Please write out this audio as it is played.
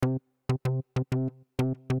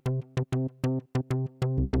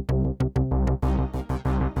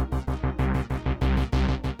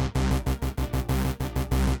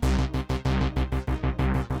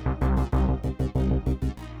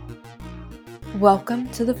Welcome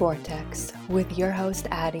to The Vortex with your host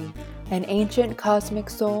Addie, an ancient cosmic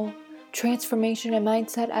soul, transformation and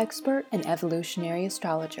mindset expert, and evolutionary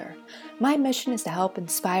astrologer. My mission is to help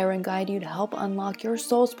inspire and guide you to help unlock your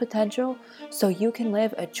soul's potential so you can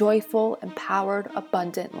live a joyful, empowered,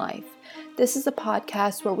 abundant life. This is a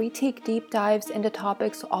podcast where we take deep dives into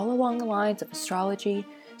topics all along the lines of astrology,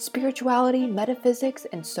 spirituality, metaphysics,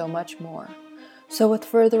 and so much more. So with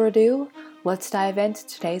further ado, let's dive into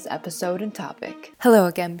today's episode and topic. Hello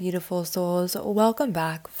again, beautiful souls. Welcome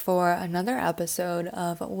back for another episode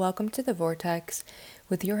of Welcome to the Vortex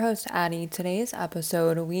with your host, Addie. Today's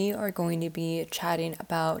episode, we are going to be chatting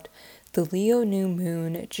about the Leo new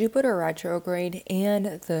moon, Jupiter retrograde, and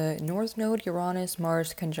the North Node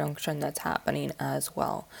Uranus-Mars conjunction that's happening as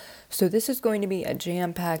well. So this is going to be a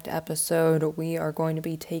jam-packed episode. We are going to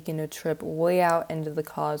be taking a trip way out into the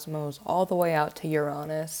cosmos, all the way out to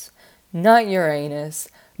Uranus. Not Uranus,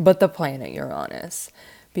 but the planet Uranus.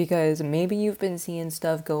 Because maybe you've been seeing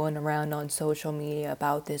stuff going around on social media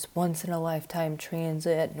about this once-in-a-lifetime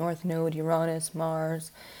transit, North Node, Uranus,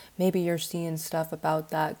 Mars. Maybe you're seeing stuff about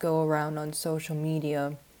that go around on social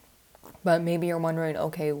media. But maybe you're wondering,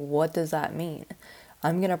 okay, what does that mean?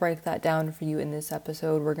 I'm going to break that down for you in this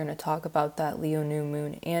episode. We're going to talk about that Leo new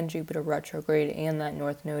moon and Jupiter retrograde and that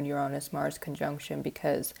North Node Uranus-Mars conjunction,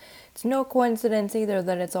 because it's no coincidence either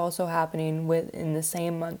that it's also happening in the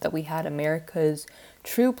same month that we had America's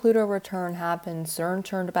true Pluto return happen. CERN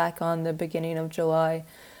turned back on the beginning of July.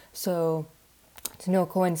 So it's no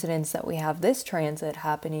coincidence that we have this transit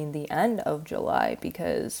happening the end of July,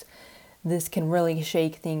 because this can really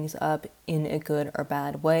shake things up in a good or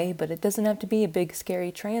bad way, but it doesn't have to be a big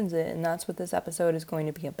scary transit, and that's what this episode is going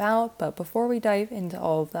to be about. But before we dive into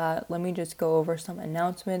all of that, let me just go over some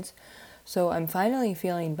announcements. So I'm finally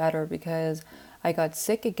feeling better because I got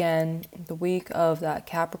sick again the week of that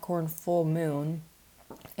Capricorn full moon,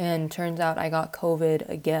 and turns out I got COVID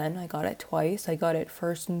again. I got it twice. I got it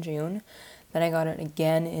first in June, then I got it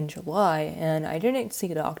again in July, and I didn't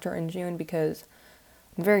see a doctor in June because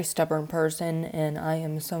I'm a very stubborn person, and I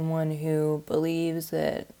am someone who believes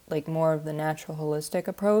that more of the natural holistic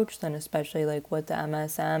approach than especially what the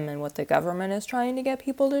MSM and what the government is trying to get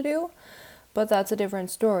people to do. But that's a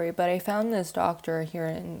different story. But I found this doctor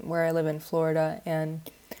here where I live in Florida, and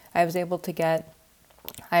I was able to get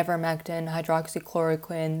ivermectin,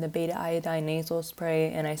 hydroxychloroquine, the beta iodine nasal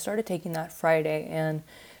spray, and I started taking that Friday, and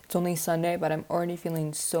it's only Sunday, but I'm already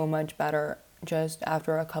feeling so much better just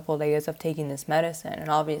after a couple of days of taking this medicine.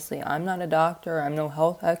 And obviously I'm not a doctor, I'm no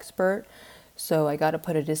health expert, so I gotta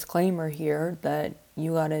put a disclaimer here that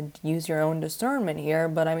you gotta use your own discernment here,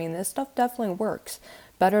 but I mean, this stuff definitely works.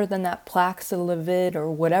 Better than that Paxlovid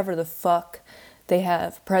or whatever the fuck they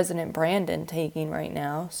have President Brandon taking right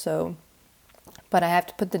now. So, but I have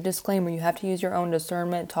to put the disclaimer, you have to use your own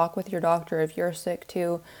discernment, talk with your doctor if you're sick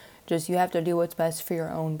too. Just you have to do what's best for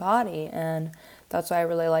your own body, and that's why I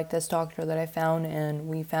really like this doctor that I found, and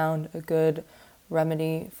we found a good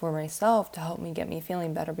remedy for myself to help me get me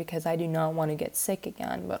feeling better, because I do not want to get sick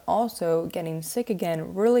again. But also, getting sick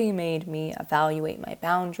again really made me evaluate my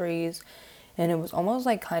boundaries, and it was almost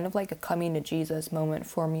kind of like a coming to Jesus moment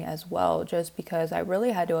for me as well, just because I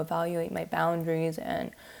really had to evaluate my boundaries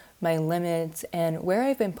and my limits and where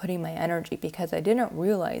I've been putting my energy, because I didn't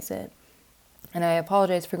realize it. And I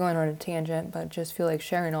apologize for going on a tangent, but just feel like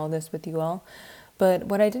sharing all this with you all. But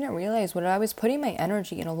what I didn't realize was I was putting my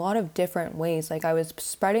energy in a lot of different ways. I was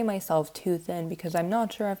spreading myself too thin, because I'm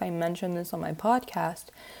not sure if I mentioned this on my podcast,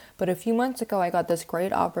 but a few months ago I got this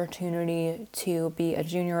great opportunity to be a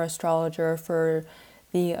junior astrologer for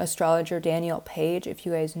the astrologer Danielle Page. If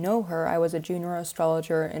you guys know her, I was a junior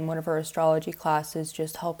astrologer in one of her astrology classes,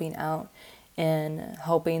 just helping out and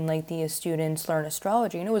helping the students learn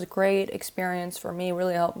astrology, and it was a great experience for me.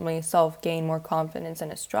 Really helped myself gain more confidence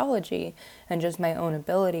in astrology and just my own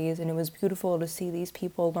abilities, and it was beautiful to see these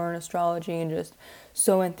people learn astrology and just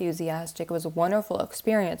so enthusiastic. It was a wonderful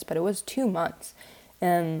experience, but it was 2 months,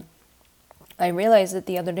 and I realized it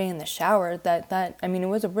the other day in the shower that it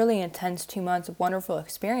was a really intense 2 months of wonderful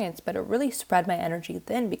experience, but it really spread my energy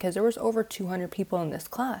thin, because there was over 200 people in this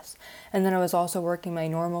class. And then I was also working my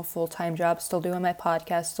normal full-time job, still doing my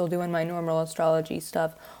podcast, still doing my normal astrology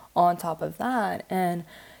stuff on top of that. And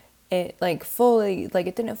it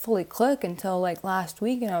it didn't fully click until last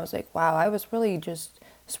week, and I was like, wow, I was really just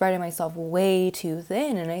spreading myself way too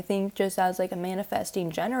thin. And I think just as a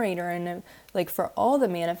manifesting generator, and for all the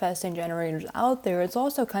manifesting generators out there, it's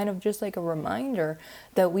also kind of just a reminder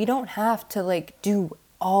that we don't have to do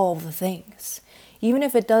all the things. Even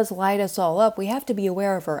if it does light us all up, we have to be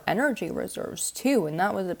aware of our energy reserves too. And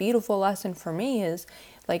that was a beautiful lesson for me, is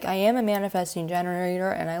Like, I am a manifesting generator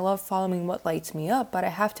and I love following what lights me up, but I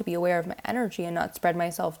have to be aware of my energy and not spread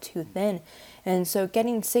myself too thin. And so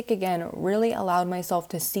getting sick again really allowed myself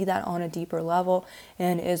to see that on a deeper level,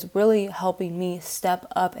 and is really helping me step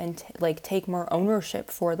up and take more ownership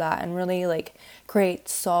for that, and really like create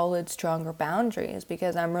solid, stronger boundaries,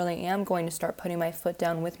 because I really am going to start putting my foot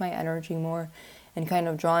down with my energy more, and kind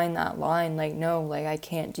of drawing that line, like, no, like, I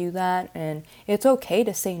can't do that. And it's okay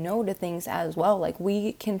to say no to things as well. Like,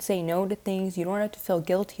 we can say no to things. You don't have to feel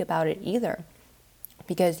guilty about it either,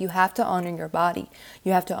 because you have to honor your body.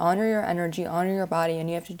 You have to honor your energy, honor your body, and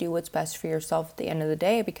you have to do what's best for yourself at the end of the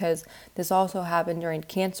day, because this also happened during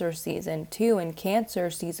Cancer season too. And Cancer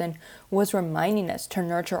season was reminding us to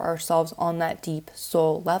nurture ourselves on that deep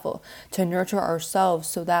soul level, to nurture ourselves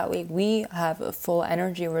so that way we have a full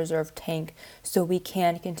energy reserve tank, so we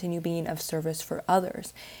can continue being of service for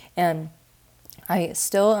others. And I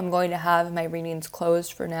still am going to have my readings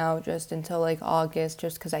closed for now, just until like August,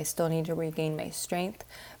 just because I still need to regain my strength.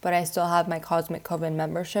 But I still have my Cosmic Coven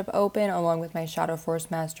membership open, along with my Shadow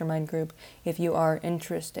Force Mastermind group, if you are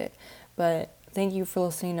interested. But thank you for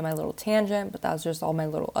listening to my little tangent, but that's just all my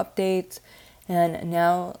little updates. And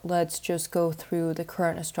now let's just go through the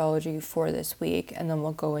current astrology for this week, and then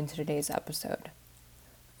we'll go into today's episode.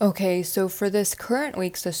 Okay, so for this current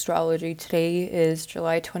week's astrology, today is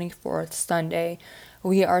July 24th, Sunday.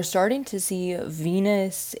 We are starting to see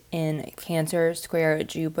Venus in Cancer square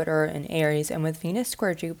Jupiter in Aries. And with Venus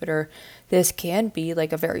square Jupiter, this can be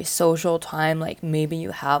like a very social time. Like, maybe you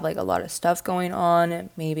have like a lot of stuff going on.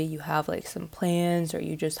 Maybe you have like some plans, or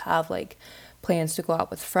you just have like plans to go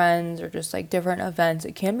out with friends, or just like different events.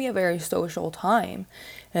 It can be a very social time,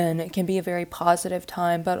 and it can be a very positive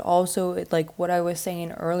time. But also, like what I was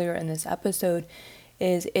saying earlier in this episode,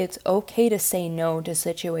 is it's okay to say no to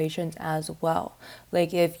situations as well.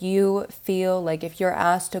 Like, if you feel like, if you're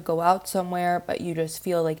asked to go out somewhere, but you just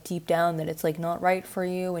feel like deep down that it's like not right for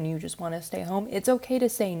you and you just want to stay home, it's okay to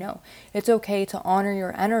say no. It's okay to honor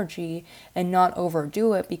your energy and not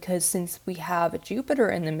overdo it, because since we have Jupiter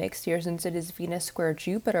in the mix here, since it is Venus square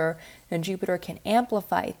Jupiter, and Jupiter can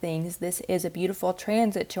amplify things, this is a beautiful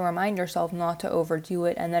transit to remind yourself not to overdo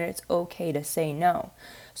it, and that it's okay to say no.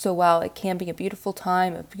 So while it can be a beautiful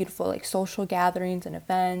time, a beautiful like social gatherings and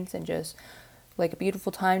events, and just like a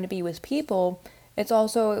beautiful time to be with people, it's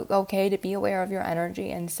also okay to be aware of your energy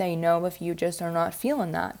and say no if you just are not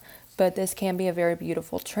feeling that. But this can be a very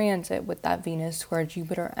beautiful transit with that Venus square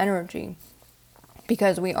Jupiter energy,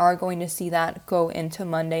 because we are going to see that go into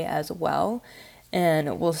Monday as well.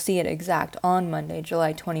 And we'll see it exact on Monday,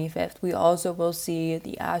 July 25th. We also will see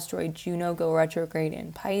the asteroid Juno go retrograde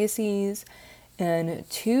in Pisces. And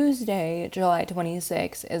Tuesday, July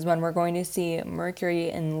 26th, is when we're going to see Mercury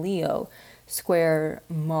in Leo square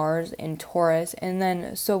Mars in Taurus. And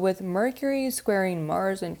then, so with Mercury squaring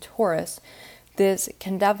Mars in Taurus, this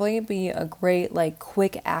can definitely be a great, like,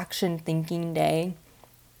 quick action thinking day.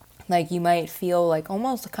 Like, you might feel like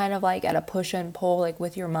almost kind of like at a push and pull, like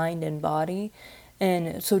with your mind and body.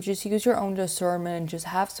 And so just use your own discernment, just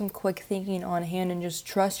have some quick thinking on hand, and just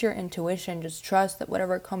trust your intuition. Just trust that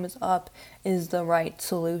whatever comes up is the right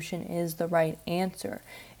solution, is the right answer.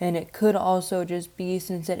 And it could also just be,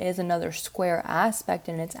 since it is another square aspect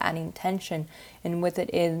and it's adding tension, and with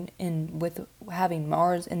it with having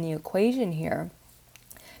Mars in the equation here,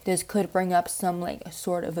 this could bring up some like a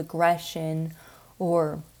sort of aggression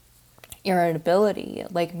or irritability,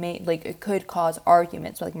 like it could cause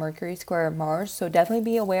arguments, like Mercury square Mars. So definitely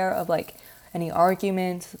be aware of like any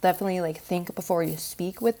arguments. Definitely like think before you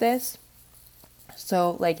speak with this.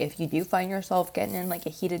 So like if you do find yourself getting in like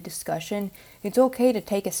a heated discussion, it's okay to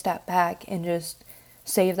take a step back and just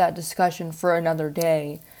save that discussion for another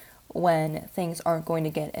day, when things aren't going to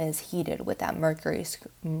get as heated with that Mercury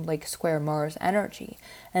like square Mars energy.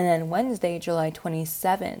 And then Wednesday, July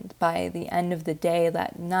 27th, by the end of the day,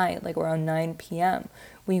 that night, like around 9 p.m.,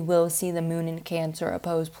 we will see the moon in Cancer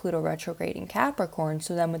oppose Pluto retrograde in Capricorn.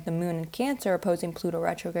 So then with the moon in Cancer opposing Pluto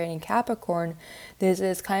retrograde in Capricorn, this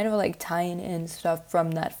is kind of like tying in stuff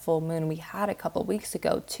from that full moon we had a couple weeks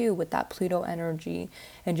ago too, with that Pluto energy,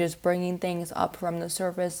 and just bringing things up from the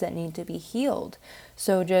surface that need to be healed.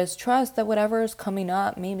 So just trust that whatever is coming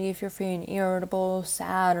up, maybe if you're feeling irritable,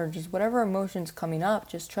 sad, or just whatever emotion's coming up,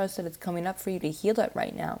 just trust that it's coming up for you to heal it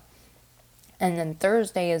right now. And then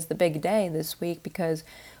Thursday is the big day this week, because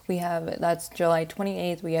that's July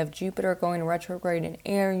 28th, we have Jupiter going retrograde in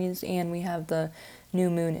Aries, and we have the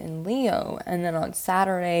new moon in Leo. And then on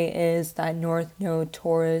Saturday is that North Node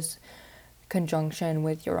Taurus conjunction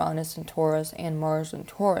with Uranus and Taurus and Mars and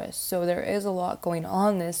Taurus. So there is a lot going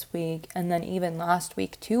on this week. And then even last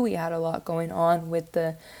week too, we had a lot going on with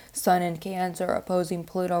the Sun in Cancer opposing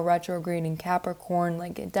Pluto retrograde in Capricorn.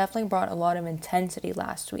 Like, it definitely brought a lot of intensity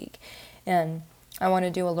last week. And I want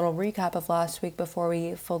to do a little recap of last week before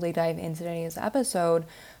we fully dive into today's episode.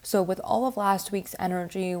 So with all of last week's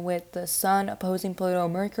energy, with the Sun opposing Pluto,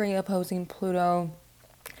 Mercury opposing Pluto,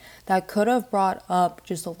 that could have brought up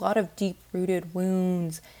just a lot of deep-rooted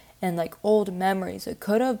wounds and like old memories. It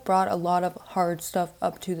could have brought a lot of hard stuff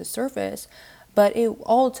up to the surface, but it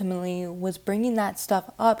ultimately was bringing that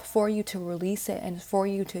stuff up for you to release it and for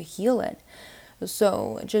you to heal it.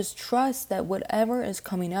 So just trust that whatever is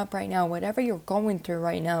coming up right now, whatever you're going through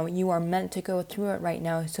right now, you are meant to go through it right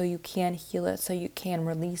now so you can heal it, so you can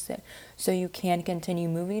release it, so you can continue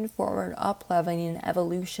moving forward, up-leveling and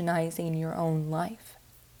evolutionizing your own life.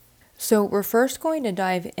 So we're first going to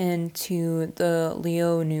dive into the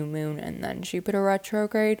Leo new moon and then Jupiter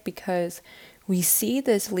retrograde, because we see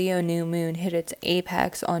this Leo new moon hit its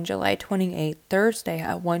apex on July 28th, Thursday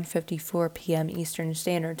at 1:54 p.m. Eastern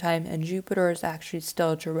Standard Time, and Jupiter is actually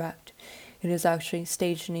still direct. It is actually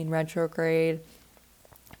stationing retrograde,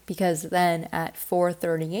 because then at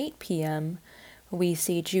 4:38 p.m., we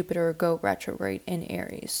see Jupiter go retrograde in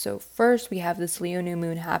Aries. So first we have this Leo new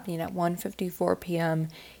moon happening at 1:54 p.m.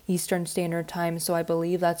 Eastern Standard Time. So I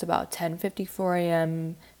believe that's about 10:54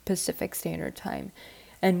 a.m. Pacific Standard Time.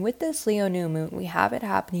 And with this Leo new moon, we have it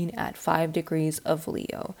happening at 5 degrees of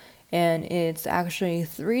Leo. And it's actually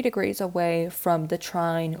 3 degrees away from the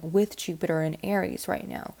trine with Jupiter in Aries right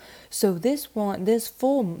now. So this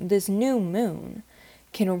new moon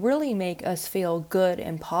can really make us feel good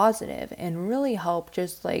and positive and really help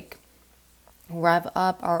just like rev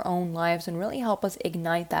up our own lives and really help us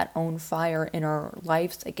ignite that own fire in our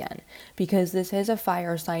lives again, because this is a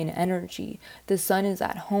fire sign energy. The sun is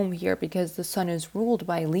at home here because the sun is ruled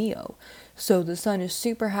by Leo. So the sun is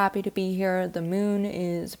super happy to be here. The moon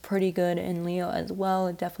is pretty good in Leo as well.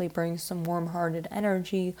 It definitely brings some warm-hearted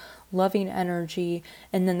energy, loving energy.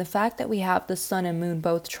 And then the fact that we have the sun and moon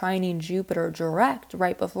both trining Jupiter direct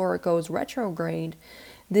right before it goes retrograde,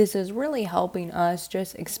 this is really helping us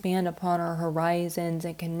just expand upon our horizons.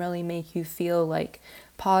 It can really make you feel like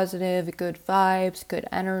positive, good vibes, good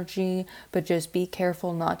energy, but just be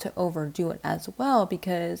careful not to overdo it as well,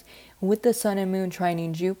 because with the sun and moon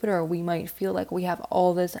trining Jupiter, we might feel like we have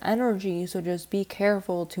all this energy, so just be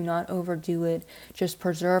careful to not overdo it. Just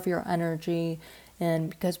preserve your energy. And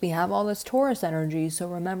because we have all this Taurus energy, so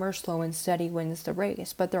remember, slow and steady wins the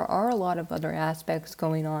race. But there are a lot of other aspects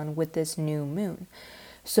going on with this new moon.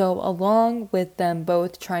 So along with them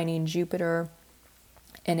both trining Jupiter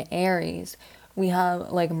and Aries, we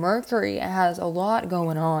have like Mercury has a lot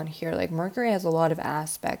going on here. Like Mercury has a lot of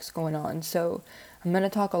aspects going on. So I'm going to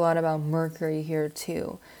talk a lot about Mercury here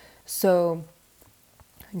too. So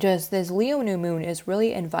just this Leo new moon is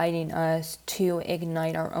really inviting us to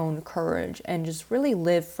ignite our own courage and just really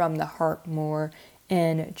live from the heart more,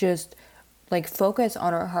 and just like focus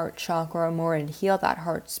on our heart chakra more and heal that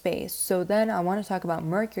heart space. So then I want to talk about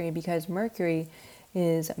Mercury, because Mercury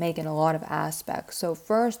is making a lot of aspects. So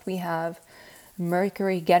first we have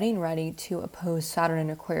Mercury getting ready to oppose Saturn in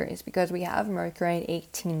Aquarius, because we have Mercury at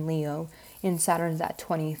 18 Leo and Saturn's at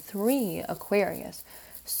 23 Aquarius.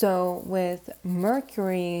 So with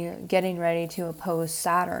Mercury getting ready to oppose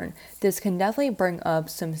Saturn, this can definitely bring up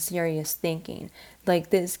some serious thinking.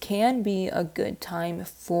 Like this can be a good time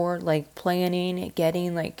for like planning,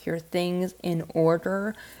 getting like your things in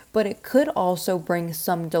order, but it could also bring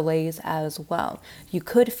some delays as well. You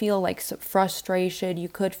could feel like some frustration, you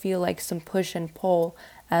could feel like some push and pull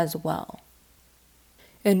as well.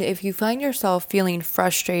 And if you find yourself feeling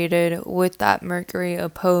frustrated with that Mercury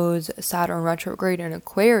opposed Saturn retrograde in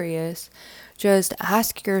Aquarius, just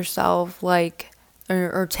ask yourself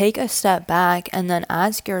or take a step back and then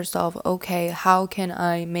ask yourself, okay, how can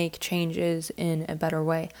I make changes in a better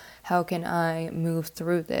way? How can I move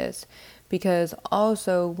through this? Because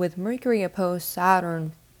also with Mercury opposed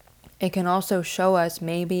Saturn, it can also show us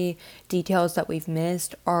maybe details that we've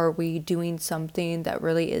missed. Are we doing something that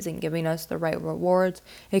really isn't giving us the right rewards?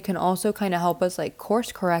 It can also kind of help us like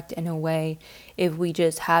course correct in a way if we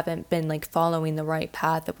just haven't been like following the right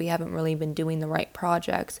path, if we haven't really been doing the right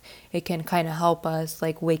projects. It can kind of help us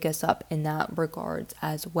like wake us up in that regards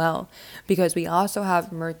as well. Because we also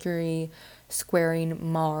have Mercury squaring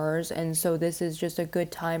Mars, and so this is just a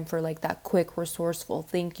good time for like that quick resourceful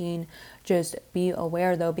thinking. Just be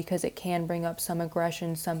aware though, because it can bring up some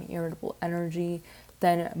aggression, some irritable energy.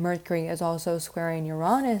 Then Mercury is also squaring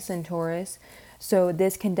Uranus in Taurus, so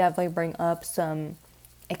this can definitely bring up some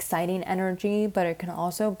exciting energy, but it can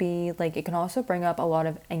also be like, it can also bring up a lot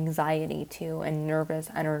of anxiety too and nervous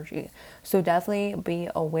energy. So definitely be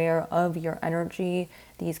aware of your energy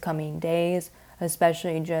these coming days,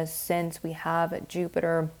 especially just since we have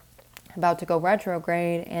Jupiter about to go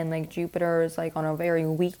retrograde, and like Jupiter is like on a very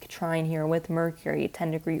weak trine here with Mercury,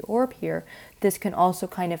 10-degree orb here. This can also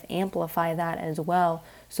kind of amplify that as well.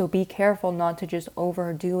 So be careful not to just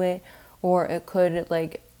overdo it, or it could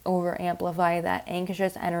like over amplify that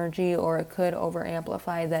anxious energy, or it could over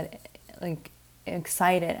amplify that like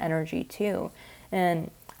excited energy too.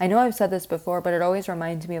 And I know I've said this before, but it always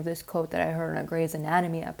reminds me of this quote that I heard in a Grey's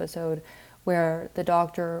Anatomy episode where the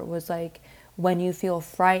doctor was like, when you feel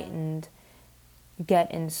frightened,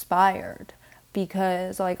 get inspired.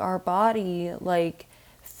 Because like our body, like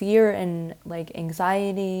fear and like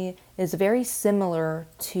anxiety is very similar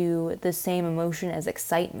to the same emotion as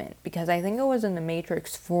excitement. Because I think it was in the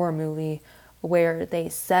Matrix 4 movie where they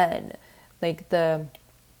said like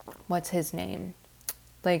what's his name,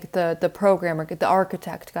 like the programmer, the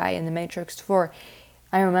architect guy in the Matrix 4,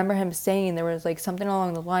 I remember him saying there was like something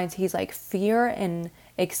along the lines, he's like, fear and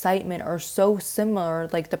excitement are so similar,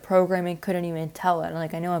 like the programming couldn't even tell it. And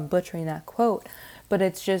like, I know I'm butchering that quote, but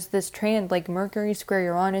it's just this trend, like Mercury square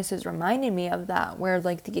Uranus is reminding me of that, where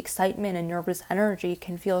like the excitement and nervous energy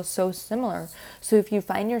can feel so similar. So if you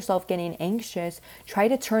find yourself getting anxious, try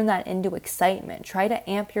to turn that into excitement. Try to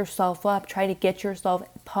amp yourself up. Try to get yourself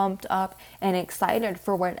pumped up and excited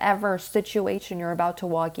for whatever situation you're about to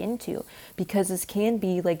walk into, because this can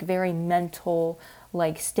be like very mental,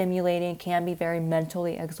 like stimulating, can be very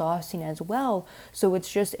mentally exhausting as well. So it's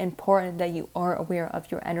just important that you are aware of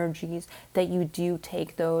your energies, that you do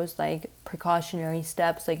take those like precautionary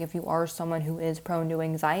steps. Like if you are someone who is prone to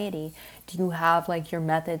anxiety, do you have like your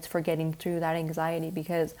methods for getting through that anxiety?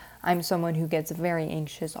 Because I'm someone who gets very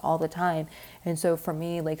anxious all the time. And so for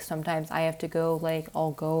me, like sometimes I have to go, like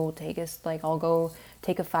I'll go take a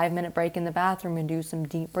 5-minute break in the bathroom and do some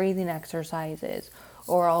deep breathing exercises,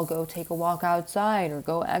 or I'll go take a walk outside or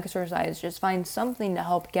go exercise. Just find something to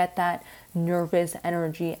help get that nervous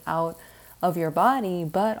energy out of your body.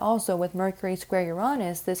 But also with Mercury square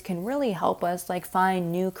Uranus, this can really help us like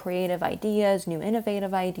find new creative ideas, new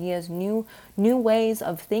innovative ideas, new ways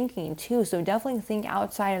of thinking too. So definitely think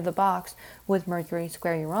outside of the box with Mercury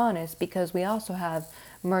square Uranus, because we also have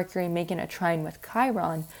Mercury making a trine with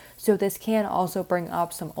Chiron. So this can also bring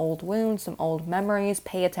up some old wounds, some old memories.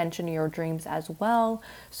 Pay attention to your dreams as well.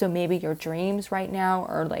 So maybe your dreams right now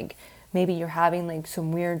are like, maybe you're having like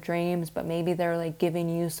some weird dreams, but maybe they're like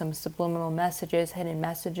giving you some subliminal messages, hidden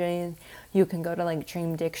messages. You can go to like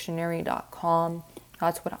dreamdictionary.com.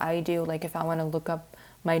 That's what I do. Like if I want to look up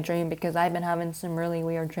my dream, because I've been having some really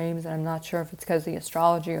weird dreams and I'm not sure if it's because of the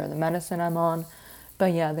astrology or the medicine I'm on.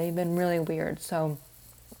 But yeah, they've been really weird. So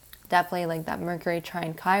definitely like that Mercury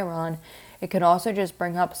trine Chiron, it could also just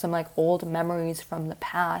bring up some like old memories from the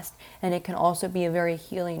past, and it can also be a very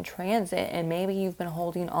healing transit. And maybe you've been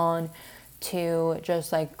holding on to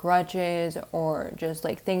just like grudges or just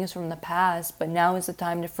like things from the past, but now is the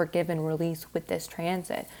time to forgive and release with this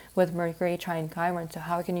transit with Mercury trine Chiron. So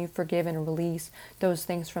how can you forgive and release those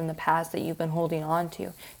things from the past that you've been holding on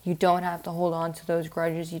to? You don't have to hold on to those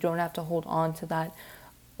grudges. You don't have to hold on to that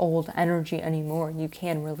old energy anymore. You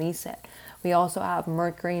can release it. We also have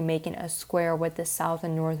Mercury making a square with the south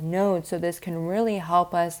and north node, so this can really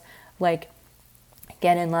help us like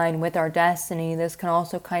get in line with our destiny. This can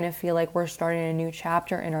also kind of feel like we're starting a new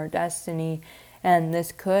chapter in our destiny, and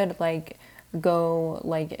this could like go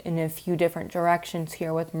like in a few different directions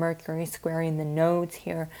here with Mercury squaring the nodes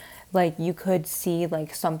here. Like you could see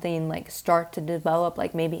like something like start to develop,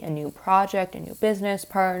 like maybe a new project, a new business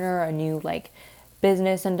partner, a new like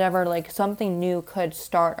business endeavor, like something new could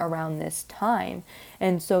start around this time.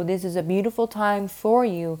 And so this is a beautiful time for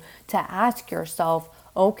you to ask yourself,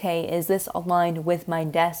 okay, is this aligned with my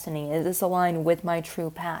destiny? Is this aligned with my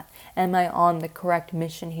true path? Am I on the correct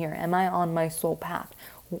mission here? Am I on my soul path?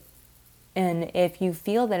 And if you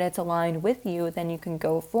feel that it's aligned with you, then you can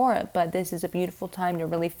go for it. But this is a beautiful time to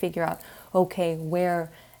really figure out, okay,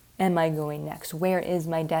 where am I going next? Where is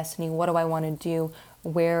my destiny? What do I want to do?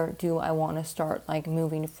 Where do I want to start like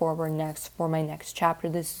moving forward next for my next chapter?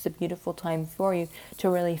 This is a beautiful time for you to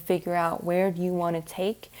really figure out, where do you want to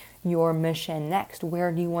take your mission next?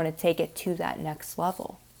 Where do you want to take it to that next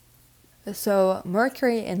level? So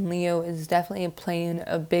Mercury in Leo is definitely playing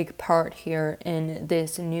a big part here in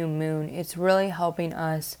this new moon. It's really helping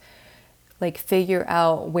us like figure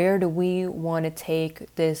out, where do we want to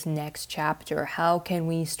take this next chapter? How can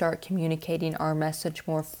we start communicating our message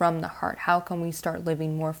more from the heart? How can we start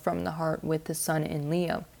living more from the heart with the sun in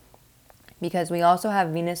Leo? because we also have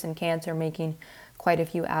Venus in Cancer making quite a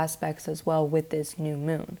few aspects as well with this new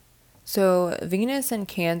moon. So Venus in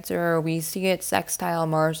Cancer, we see it sextile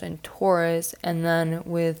Mars in Taurus, and then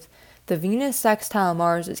with the Venus sextile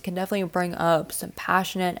Mars, it can definitely bring up some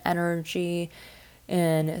passionate energy,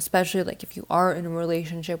 and especially like if you are in a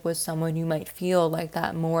relationship with someone, you might feel like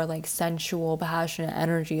that more like sensual, passionate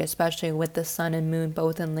energy, especially with the sun and moon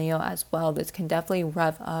both in Leo as well. This can definitely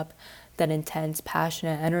rev up that intense,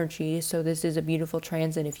 passionate energy. So this is a beautiful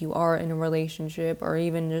transit if you are in a relationship, or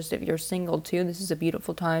even just if you're single too. This is a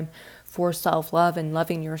beautiful time for self-love and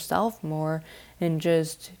loving yourself more, and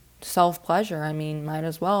just self-pleasure. I mean, might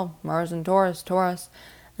as well. Mars and Taurus.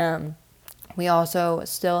 We also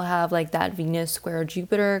still have like that Venus square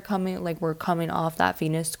Jupiter coming, like we're coming off that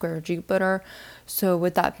Venus square Jupiter. So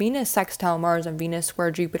with that Venus sextile Mars and Venus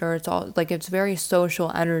square Jupiter, it's all like it's very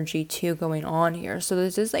social energy too going on here. So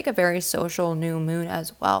this is like a very social new moon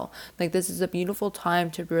as well. Like this is a beautiful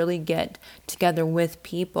time to really get together with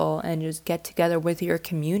people and just get together with your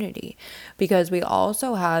community, because we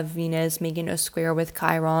also have Venus making a square with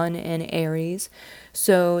Chiron in Aries.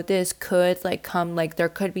 So this could like come, like there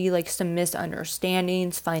could be like some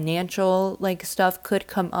misunderstandings, financial like stuff could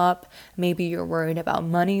come up. Maybe you're worried about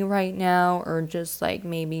money right now, or just like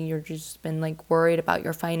maybe you're just been like worried about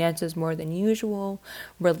your finances more than usual.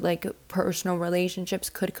 Like personal relationships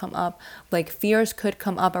could come up, like fears could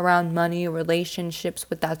come up around money, relationships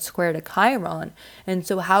with that square to Chiron. And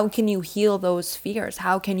so how can you heal those fears?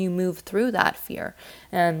 How can you move through that fear?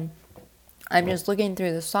 And I'm just looking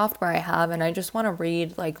through the software I have, and I just want to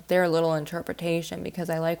read like their little interpretation, because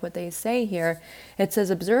I like what they say here. It says,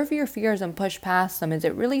 observe your fears and push past them. Is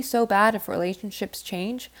it really so bad if relationships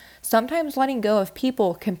change? Sometimes letting go of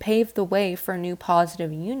people can pave the way for new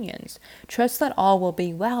positive unions. Trust that all will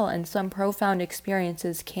be well, and some profound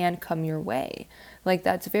experiences can come your way. Like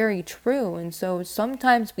that's very true. And so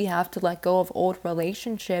sometimes we have to let go of old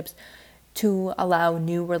relationships to allow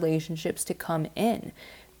new relationships to come in,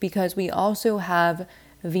 because we also have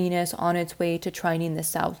Venus on its way to trining the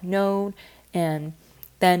South Node. And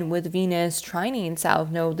then with Venus trining South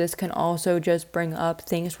Node, this can also just bring up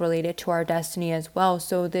things related to our destiny as well.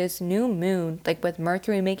 So this new moon, like with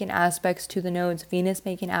Mercury making aspects to the nodes, Venus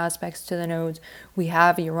making aspects to the nodes, we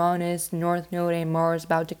have Uranus, North Node, and Mars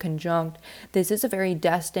about to conjunct. This is a very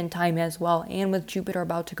destined time as well. And with Jupiter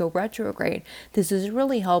about to go retrograde, this is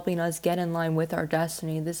really helping us get in line with our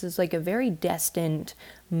destiny. This is like a very destined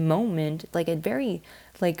moment, like a very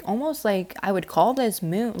like almost like I would call this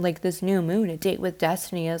moon, like this new moon, a date with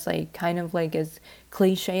destiny, as like kind of like as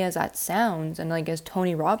cliche as that sounds, and like as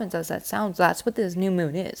Tony Robbins as that sounds, that's what this new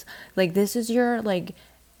moon is. Like this is your like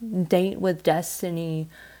date with destiny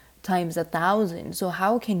times 1,000. So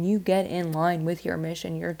how can you get in line with your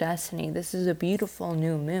mission, your destiny? This is a beautiful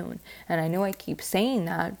new moon. And I know I keep saying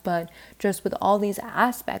that, but just with all these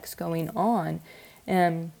aspects going on,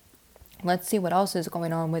 and let's see what else is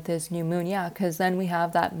going on with this new moon. Yeah, because then we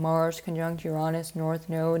have that Mars conjunct Uranus North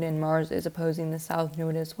Node, and Mars is opposing the South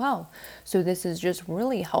Node as well. So this is just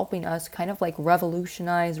really helping us kind of like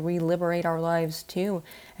revolutionize, re-liberate our lives too,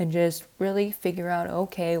 and just really figure out,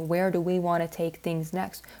 okay, where do we want to take things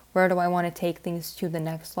next? Where do I want to take things to the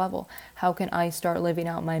next level? How can I start living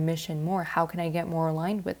out my mission more? How can I get more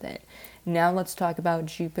aligned with it? Now let's talk about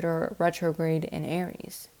Jupiter retrograde in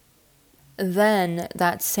Aries. Then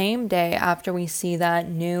that same day, after we see that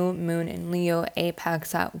new moon in Leo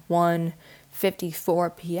apex at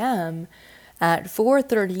 1:54 p.m., at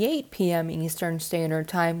 4:38 p.m. Eastern Standard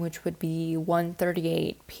Time, which would be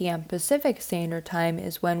 1:38 p.m. Pacific Standard Time,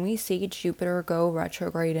 is when we see Jupiter go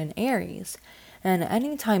retrograde in Aries. And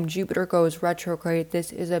anytime Jupiter goes retrograde,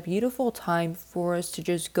 this is a beautiful time for us to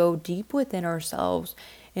just go deep within ourselves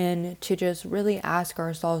and to just really ask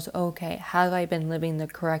ourselves, okay, have I been living the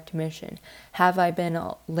correct mission? Have I been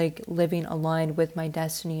like living aligned with my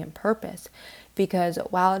destiny and purpose? Because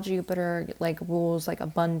while Jupiter like rules like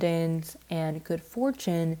abundance and good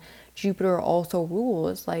fortune, Jupiter also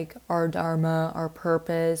rules like our dharma, our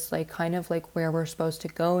purpose, like kind of like where we're supposed to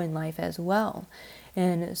go in life as well.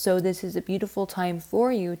 And so this is a beautiful time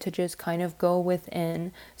for you to just kind of go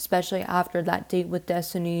within, especially after that date with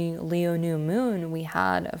destiny Leo new moon we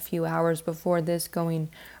had a few hours before this going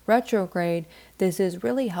retrograde. This is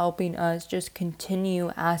really helping us just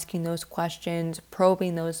continue asking those questions,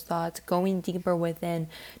 probing those thoughts, going deeper within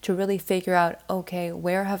to really figure out, okay,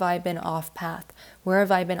 where have I been off path? Where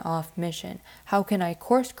have I been off mission? How can I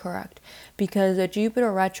course correct? Because a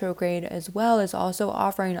Jupiter retrograde as well is also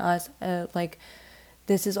offering us like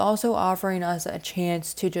this is also offering us a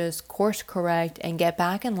chance to just course correct and get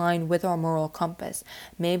back in line with our moral compass.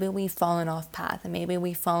 Maybe we've fallen off path, and maybe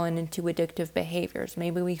we've fallen into addictive behaviors,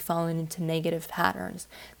 maybe we've fallen into negative patterns.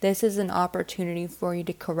 This is an opportunity for you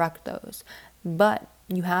to correct those. But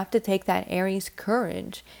you have to take that Aries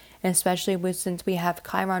courage, especially since we have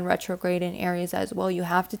Chiron retrograde in Aries as well. You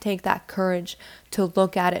have to take that courage to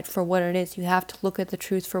look at it for what it is. You have to look at the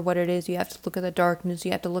truth for what it is. You have to look at the darkness.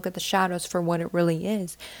 You have to look at the shadows for what it really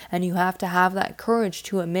is. And you have to have that courage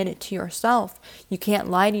to admit it to yourself. You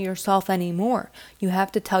can't lie to yourself anymore. You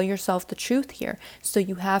have to tell yourself the truth here. So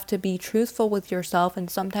you have to be truthful with yourself,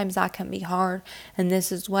 and sometimes that can be hard. And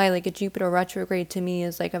this is why, like, a Jupiter retrograde to me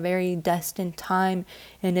is like a very destined time,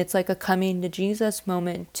 and it's like a coming to Jesus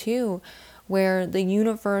moment too, where the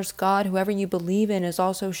universe, God, whoever you believe in, is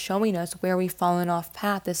also showing us where we've fallen off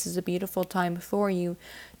path. This is a beautiful time for you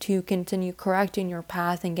to continue correcting your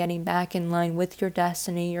path and getting back in line with your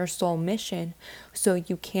destiny, your soul mission, so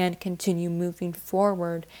you can continue moving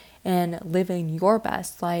forward and living your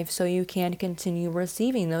best life, so you can continue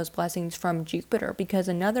receiving those blessings from Jupiter. Because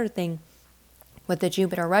another thing with the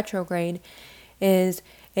Jupiter retrograde is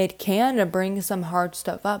it can bring some hard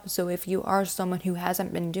stuff up. So if you are someone who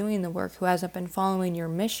hasn't been doing the work, who hasn't been following your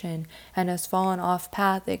mission and has fallen off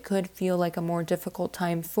path, it could feel like a more difficult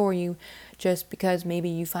time for you, just because maybe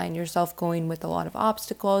you find yourself going with a lot of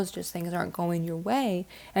obstacles, just things aren't going your way.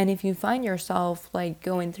 And if you find yourself like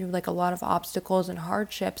going through like a lot of obstacles and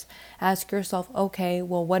hardships, ask yourself, okay,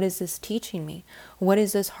 well, what is this teaching me? What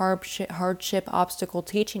is this hardship obstacle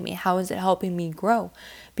teaching me? How is it helping me grow?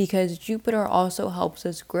 Because Jupiter also helps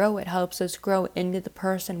us grow. It helps us grow into the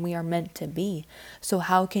person we are meant to be. So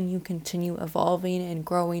how can you continue evolving and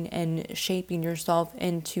growing and shaping yourself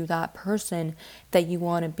into that person that you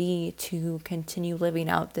want to be to continue living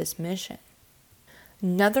out this mission?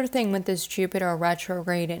 Another thing with this Jupiter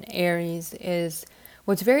retrograde in Aries is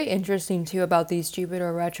what's very interesting too about these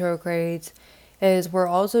Jupiter retrogrades is we're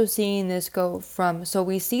also seeing this go from, so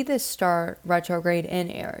we see this start retrograde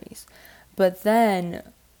in Aries, but then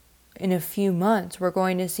in a few months, we're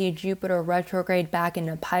going to see Jupiter retrograde back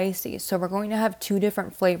into Pisces. So we're going to have two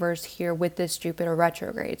different flavors here with this Jupiter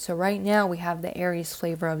retrograde. So right now we have the Aries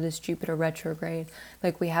flavor of this Jupiter retrograde.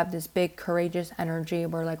 Like we have this big courageous energy.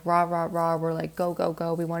 We're like rah, rah, rah. We're like go, go,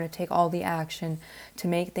 go. We want to take all the action to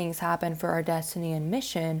make things happen for our destiny and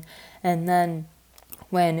mission. And then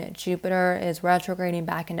when Jupiter is retrograding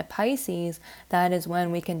back into Pisces, that is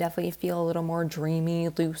when we can definitely feel a little more dreamy,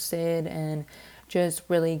 lucid, and just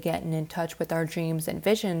really getting in touch with our dreams and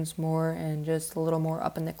visions more, and just a little more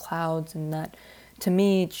up in the clouds. And that, to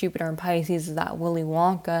me, Jupiter and Pisces is that Willy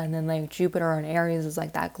Wonka, and then like Jupiter and Aries is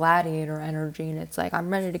like that gladiator energy, and it's like, I'm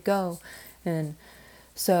ready to go. And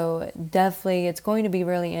so definitely it's going to be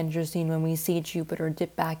really interesting when we see Jupiter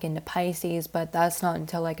dip back into Pisces, but that's not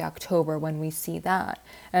until like October when we see that.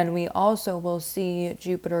 And we also will see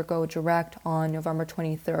Jupiter go direct on November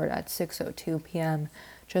 23rd at 6:02 p.m.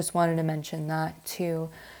 Just wanted to mention that too.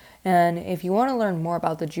 And if you want to learn more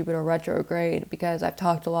about the Jupiter retrograde, because I've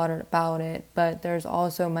talked a lot about it, but there's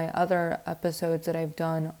also my other episodes that I've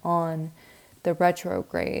done on the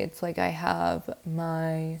retrogrades. Like I have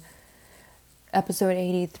my episode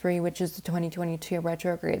 83, which is the 2022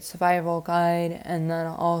 retrograde survival guide, and then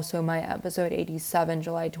also my episode 87,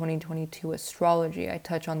 July 2022 astrology. I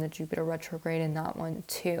touch on the Jupiter retrograde in that one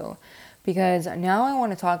too. Because now I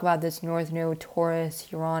want to talk about this North Node,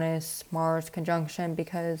 Taurus, Uranus, Mars conjunction,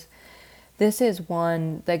 because this is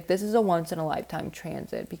a once in a lifetime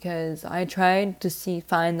transit, because I tried to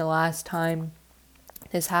find the last time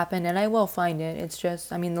this happened, and I will find it. It's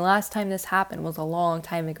just, the last time this happened was a long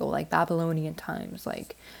time ago, like Babylonian times.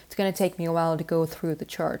 Like, it's going to take me a while to go through the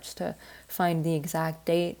charts to find the exact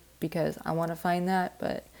date, because I want to find that,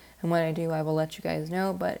 and when I do, I will let you guys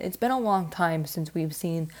know. But it's been a long time since we've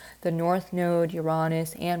seen the North Node,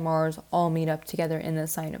 Uranus, and Mars all meet up together in the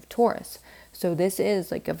sign of Taurus. So this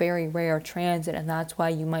is like a very rare transit, and that's why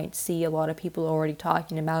you might see a lot of people already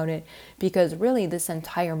talking about it, because really this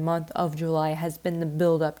entire month of July has been the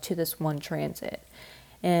build up to this one transit.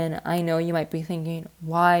 And I know you might be thinking,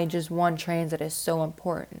 why just one transit is so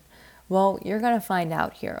important? Well, you're going to find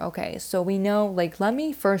out here. Okay, so we know, let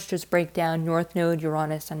me first just break down North Node,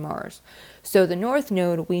 Uranus, and Mars. So the North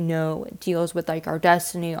Node, we know, deals with our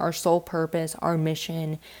destiny, our soul purpose, our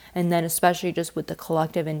mission, and then especially just with the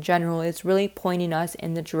collective in general, it's really pointing us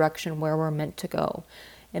in the direction where we're meant to go.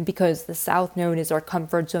 And because the South Node is our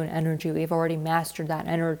comfort zone energy, we've already mastered that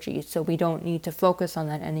energy, so we don't need to focus on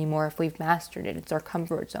that anymore if we've mastered it. It's our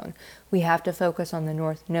comfort zone. We have to focus on the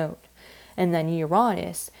North Node. And then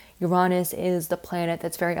Uranus is the planet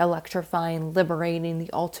that's very electrifying, liberating, the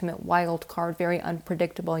ultimate wild card, very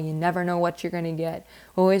unpredictable. You never know what you're going to get.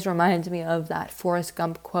 Always reminds me of that Forrest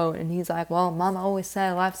Gump quote. And he's like, well, Mama always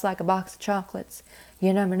said life's like a box of chocolates.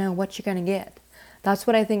 You never know what you're going to get. That's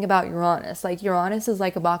what I think about Uranus. Like, Uranus is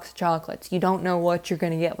like a box of chocolates. You don't know what you're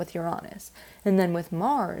going to get with Uranus. And then with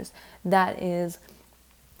Mars, that is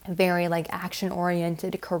very like action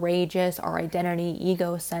oriented, courageous, our identity,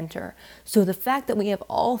 ego center. So the fact that we have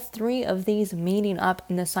all three of these meeting up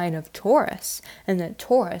in the sign of Taurus, and that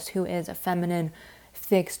Taurus, who is a feminine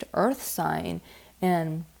fixed earth sign,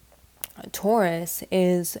 and Taurus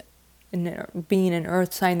is being an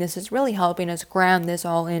earth sign, this is really helping us ground this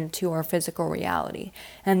all into our physical reality.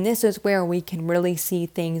 And this is where we can really see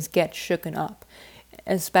things get shooken up,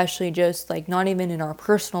 especially just like not even in our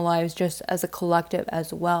personal lives, just as a collective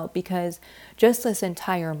as well, because just this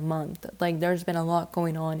entire month, like there's been a lot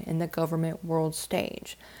going on in the government world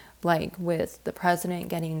stage, like with the president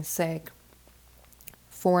getting sick,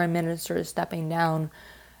 foreign ministers stepping down,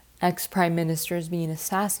 ex-prime ministers being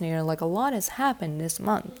assassinated. Like, a lot has happened this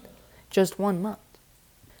month, just 1 month.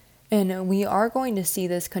 And we are going to see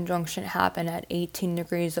this conjunction happen at 18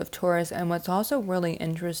 degrees of Taurus. And what's also really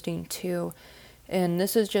interesting too, and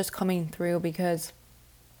this is just coming through because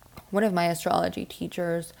one of my astrology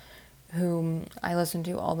teachers, whom I listen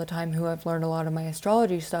to all the time, who I've learned a lot of my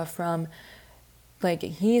astrology stuff from, like,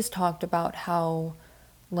 he's talked about how,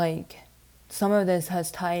 like, some of this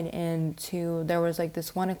has tied into, there was like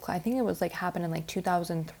this one, I think it was like happened in like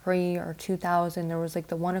 2003 or 2000, there was like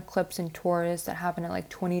the one eclipse in Taurus that happened at like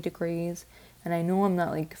 20 degrees, and I know I'm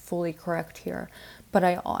not like fully correct here, but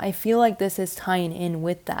I feel like this is tying in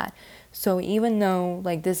with that. So even though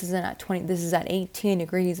like this isn't at 20, this is at 18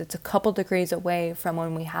 degrees, it's a couple degrees away from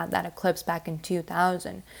when we had that eclipse back in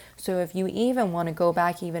 2000. So if you even want to go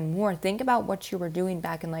back even more, think about what you were doing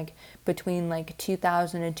back in like between like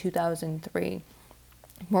 2000 and 2003.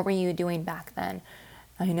 What were you doing back then?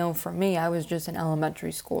 I know for me, I was just in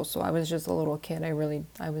elementary school, so I was just a little kid.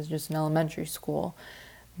 I was just in elementary school.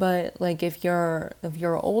 But like if you're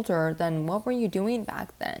older, then what were you doing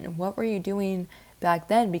back then? What were you doing back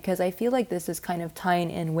then? Because I feel like this is kind of tying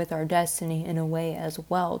in with our destiny in a way as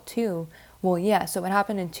well too. Well, yeah, so it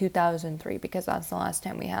happened in 2003 because that's the last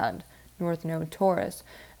time we had North Node Taurus,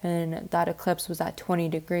 and that eclipse was at 20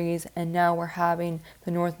 degrees, and now we're having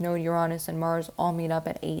the North Node Uranus and Mars all meet up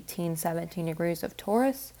at 18, 17 degrees of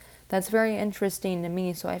Taurus. That's very interesting to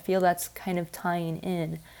me, so I feel that's kind of tying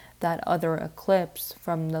in that other eclipse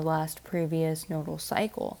from the last previous nodal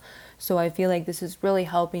cycle. So I feel like this is really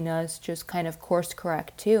helping us just kind of course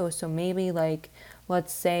correct too. So maybe like,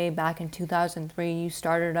 let's say back in 2003, you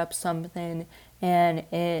started up something and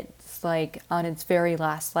it's like on its very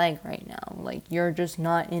last leg right now. Like you're just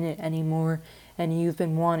not in it anymore and you've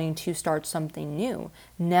been wanting to start something new.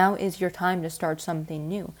 Now is your time to start something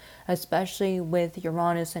new, especially with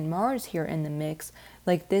Uranus and Mars here in the mix.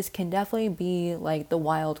 Like this can definitely be like the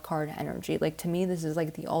wild card energy. Like to me, this is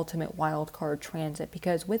like the ultimate wild card transit,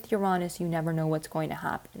 because with Uranus, you never know what's going to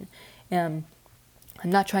happen. I'm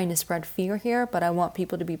not trying to spread fear here, but I want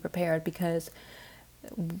people to be prepared, because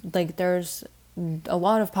like there's a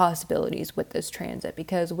lot of possibilities with this transit,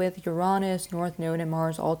 because with Uranus, North Node, and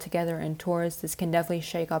Mars all together in Taurus, this can definitely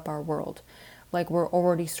shake up our world. Like we're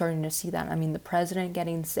already starting to see that. I mean, the president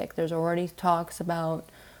getting sick, there's already talks about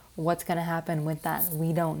what's going to happen with that.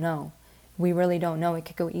 We don't know. We really don't know. It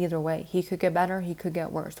could go either way. He could get better, he could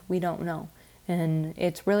get worse. We don't know. And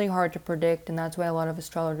it's really hard to predict, and that's why a lot of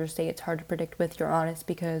astrologers say it's hard to predict with Uranus,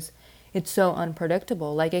 because it's so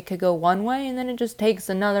unpredictable. Like it could go one way and then it just takes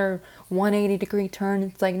another 180-degree turn.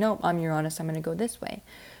 It's like, nope, I'm Uranus, I'm going to go this way.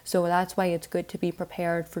 So that's why it's good to be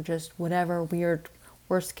prepared for just whatever weird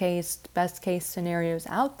worst case, best case scenarios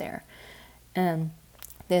out there. And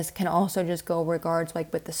this can also just go regards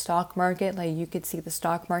like with the stock market. Like you could see the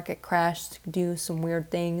stock market crash, do some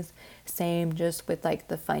weird things. Same just with like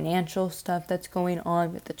the financial stuff that's going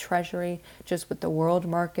on with the treasury, just with the world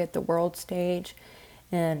market, the world stage,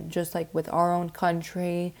 and just like with our own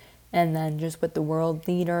country, and then just with the world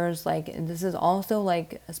leaders. Like this is also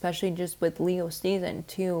like, especially just with Leo season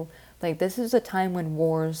too, like this is a time when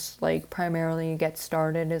wars like primarily get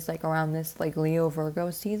started, is like around this like Leo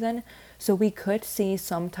Virgo season. So we could see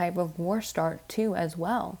some type of war start too as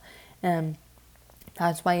well. And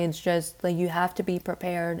that's why it's just like you have to be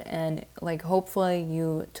prepared. And like hopefully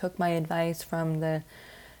you took my advice from the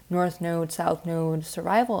North Node, South Node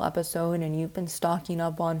survival episode, and you've been stocking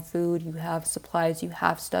up on food, you have supplies, you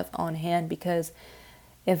have stuff on hand, because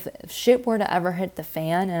if shit were to ever hit the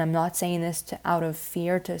fan, and I'm not saying this out of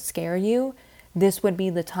fear to scare you, this would be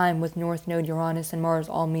the time with North Node, Uranus, and Mars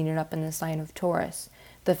all meeting up in the sign of Taurus.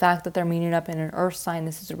 The fact that they're meeting up in an earth sign,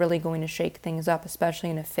 this is really going to shake things up,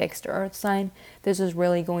 especially in a fixed earth sign. This is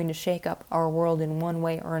really going to shake up our world in one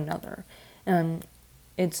way or another.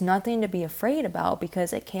 It's nothing to be afraid about,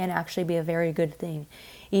 because it can actually be a very good thing.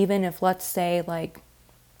 Even if, let's say, like,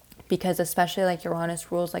 because especially like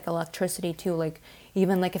Uranus rules like electricity too, like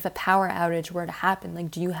even like if a power outage were to happen, like,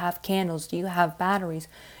 do you have candles? Do you have batteries?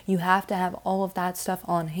 You have to have all of that stuff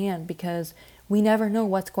on hand, because we never know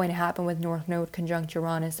what's going to happen with North Node conjunct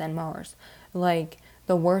Uranus and Mars. Like,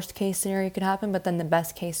 the worst case scenario could happen, but then the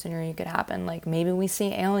best case scenario could happen. Like, maybe we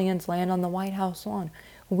see aliens land on the White House lawn.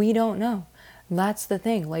 We don't know. That's the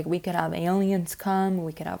thing. Like, we could have aliens come,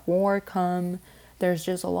 we could have war come. There's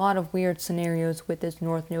just a lot of weird scenarios with this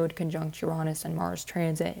North Node conjunct Uranus and Mars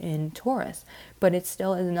transit in Taurus. But it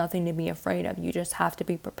still is nothing to be afraid of. You just have to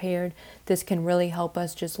be prepared. This can really help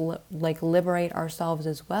us just liberate ourselves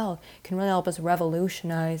as well. It can really help us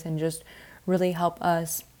revolutionize and just really help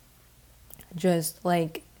us just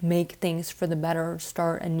like make things for the better,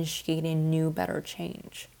 start initiating new, better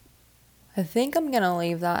change. I think I'm going to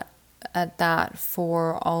leave that at that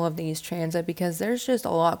for all of these transit, because there's just a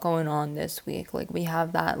lot going on this week. Like, we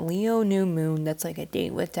have that Leo new moon that's like a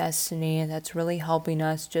date with destiny, that's really helping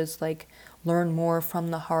us just like learn more from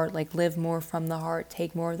the heart, like live more from the heart,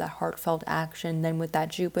 take more of that heartfelt action. Then with that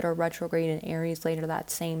Jupiter retrograde in Aries later that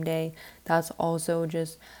same day, that's also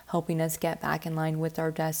just helping us get back in line with our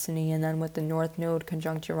destiny. And then with the North Node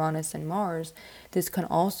conjunct Uranus and Mars, this can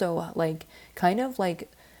also like kind of like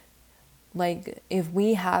if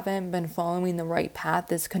we haven't been following the right path,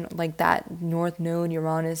 this can, like, that North Node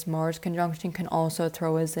Uranus Mars conjunction can also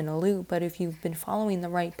throw us in a loop. But if you've been following the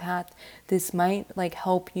right path, this might like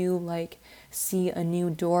help you like see a new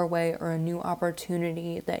doorway or a new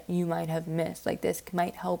opportunity that you might have missed. Like, this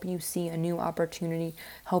might help you see a new opportunity,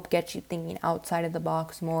 help get you thinking outside of the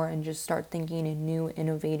box more, and just start thinking in new,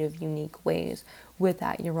 innovative, unique ways with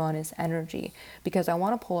that Uranus energy. Because I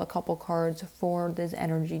want to pull a couple cards for this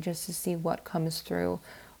energy just to see what comes through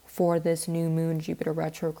for this new moon Jupiter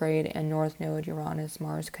retrograde and North Node Uranus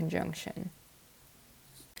Mars conjunction.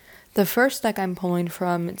 The first deck I'm pulling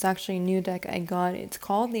from, it's actually a new deck I got. It's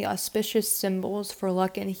called the Auspicious Symbols for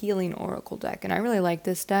Luck and Healing Oracle deck, and I really like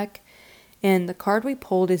this deck. And the card we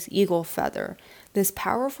pulled is Eagle Feather. This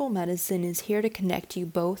powerful medicine is here to connect you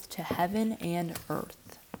both to heaven and earth.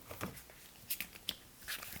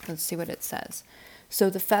 Let's see what it says. So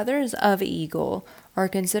the feathers of eagle are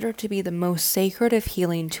considered to be the most sacred of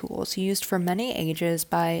healing tools used for many ages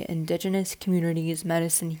by indigenous communities,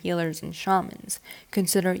 medicine healers, and shamans.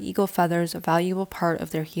 Consider eagle feathers a valuable part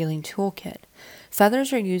of their healing toolkit.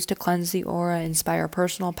 Feathers are used to cleanse the aura, inspire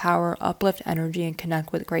personal power, uplift energy, and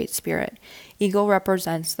connect with Great Spirit. Eagle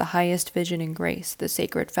represents the highest vision and grace. The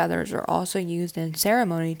sacred feathers are also used in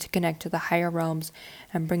ceremony to connect to the higher realms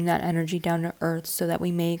and bring that energy down to earth so that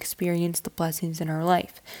we may experience the blessings in our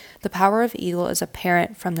life. The power of eagle is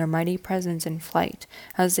apparent from their mighty presence in flight.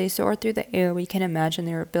 As they soar through the air, we can imagine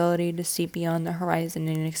their ability to see beyond the horizon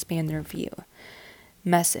and expand their view.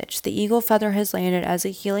 Message. The eagle feather has landed as a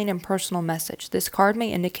healing and personal message. This card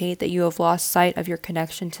may indicate that you have lost sight of your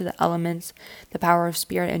connection to the elements, the power of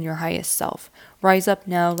spirit, and your highest self. Rise up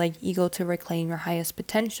now like eagle to reclaim your highest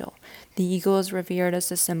potential. The eagle is revered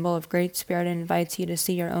as a symbol of Great Spirit and invites you to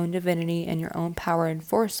see your own divinity and your own power and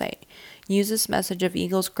foresight. Use this message of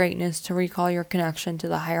eagle's greatness to recall your connection to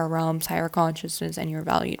the higher realms, higher consciousness, and your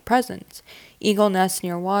valued presence. Eagle nests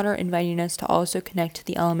near water, inviting us to also connect to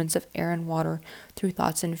the elements of air and water through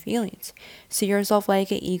thoughts and feelings. See yourself like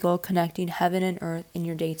an eagle connecting heaven and earth in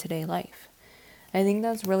your day-to-day life. I think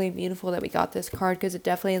that's really beautiful that we got this card, because it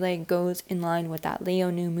definitely goes in line with that Leo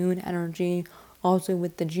new moon energy, also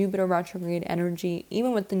with the Jupiter retrograde energy,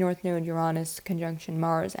 even with the North Node Uranus conjunction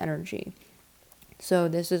Mars energy. So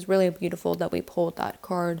this is really beautiful that we pulled that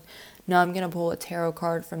card. Now I'm going to pull a tarot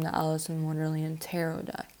card from the Alice in Wonderland tarot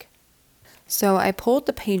deck. So I pulled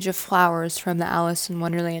the Page of Flowers from the Alice in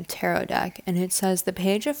Wonderland tarot deck, and it says the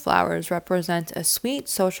Page of Flowers represents a sweet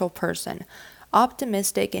social person,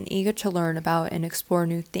 optimistic and eager to learn about and explore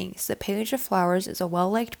new things. The Page of Flowers is a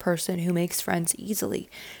well-liked person who makes friends easily.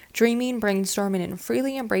 Dreaming, brainstorming, and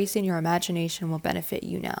freely embracing your imagination will benefit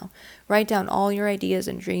you now. Write down all your ideas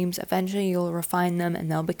and dreams. Eventually you'll refine them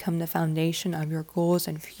and they'll become the foundation of your goals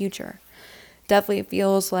and future. Definitely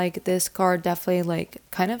feels like this card definitely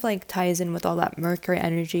kind of ties in with all that Mercury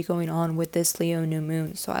energy going on with this Leo new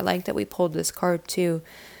moon. So I like that we pulled this card too,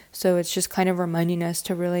 So it's just kind of reminding us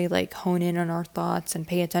to really like hone in on our thoughts and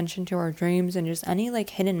pay attention to our dreams and just any like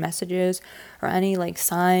hidden messages or any like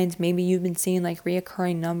signs. Maybe you've been seeing like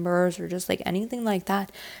reoccurring numbers or just like anything like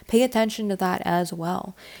that. Pay attention to that as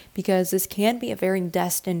well, because this can be a very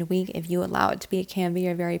destined week if you allow it to be. It can be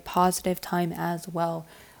a very positive time as well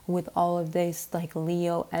with all of this like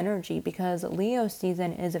Leo energy, because Leo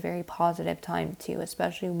season is a very positive time too,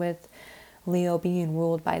 especially with Leo being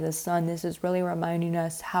ruled by the sun. This is really reminding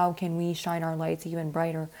us, how can we shine our lights even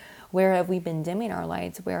brighter? Where have we been dimming our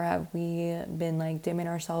lights? Where have we been like dimming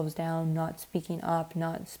ourselves down, not speaking up,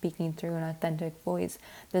 not speaking through an authentic voice?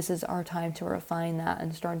 This is our time to refine that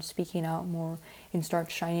and start speaking out more and start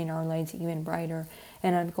shining our lights even brighter.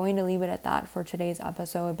 And I'm going to leave it at that for today's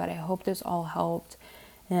episode, but I hope this all helped.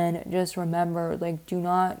 And just remember, like, do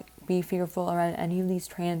not be fearful around any of these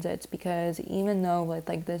transits, because even though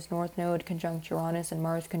like this North Node conjunct Uranus and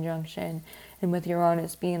Mars conjunction, and with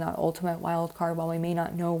Uranus being that ultimate wild card, while we may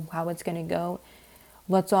not know how it's going to go,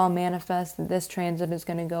 let's all manifest that this transit is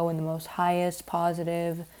going to go in the most highest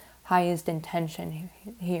positive, highest intention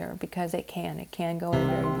here, because it can go in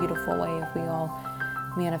a very beautiful way if we all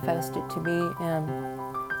manifest it to be.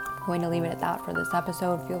 Going to leave it at that for this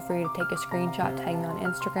episode. Feel free to take a screenshot, tag me on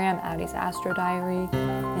Instagram, Addie's Astro Diary.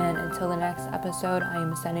 And until the next episode, I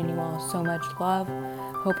am sending you all so much love.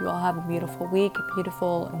 Hope you all have a beautiful week, a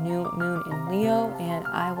beautiful new moon in Leo, and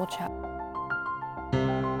I will chat.